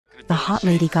The hot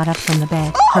lady got up from the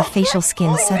bed. Her facial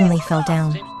skin suddenly fell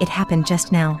down. It happened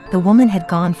just now. The woman had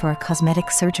gone for a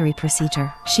cosmetic surgery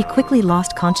procedure. She quickly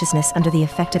lost consciousness under the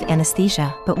effect of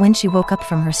anesthesia, but when she woke up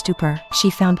from her stupor, she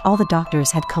found all the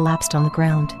doctors had collapsed on the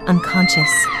ground, unconscious.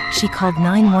 She called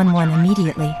 911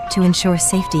 immediately. To ensure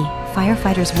safety,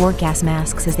 firefighters wore gas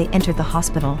masks as they entered the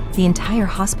hospital. The entire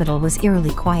hospital was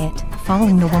eerily quiet.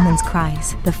 Following the woman's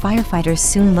cries, the firefighters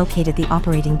soon located the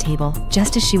operating table.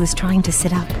 Just as she was trying to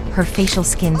sit up, her facial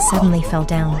skin suddenly fell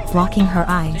down, blocking her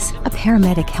eyes. A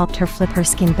paramedic helped her flip her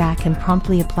skin back and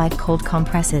promptly applied cold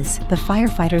compresses. The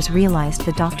firefighters realized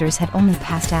the doctors had only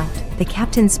passed out. The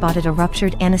captain spotted a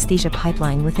ruptured anesthesia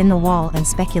pipeline within the wall and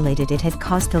speculated it had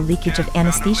caused the leakage of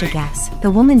anesthesia gas.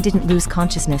 The woman didn't lose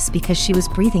consciousness because she was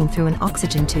breathing through an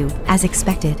oxygen tube. As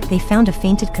expected, they found a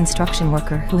fainted construction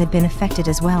worker who had been affected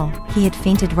as well. He had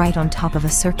fainted right on top of a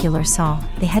circular saw.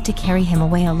 They had to carry him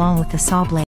away along with the saw blade.